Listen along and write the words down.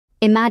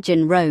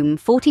Imagine Rome,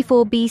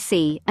 44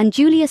 BC, and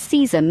Julius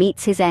Caesar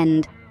meets his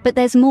end. But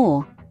there's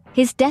more.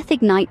 His death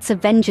ignites a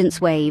vengeance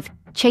wave,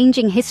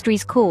 changing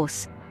history's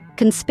course.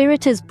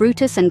 Conspirators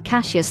Brutus and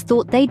Cassius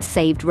thought they'd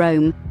saved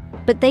Rome,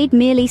 but they'd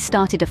merely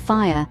started a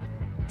fire.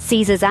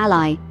 Caesar's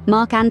ally,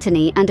 Mark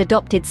Antony, and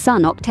adopted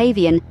son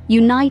Octavian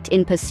unite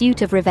in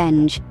pursuit of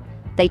revenge.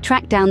 They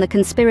track down the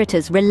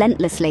conspirators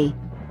relentlessly.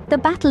 The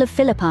Battle of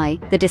Philippi,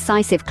 the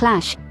decisive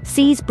clash,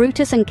 sees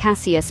Brutus and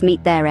Cassius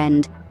meet their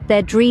end,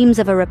 their dreams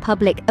of a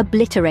republic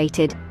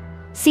obliterated.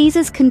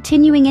 Caesar's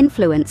continuing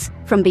influence,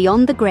 from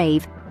beyond the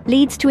grave,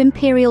 leads to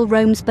imperial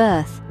Rome's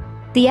birth.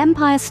 The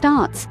empire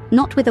starts,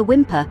 not with a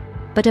whimper,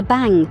 but a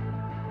bang.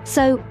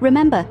 So,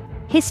 remember,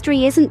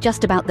 history isn't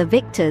just about the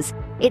victors,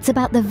 it's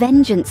about the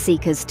vengeance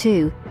seekers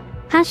too.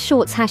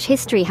 #shorts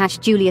 #history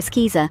 #Julius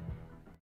Caesar.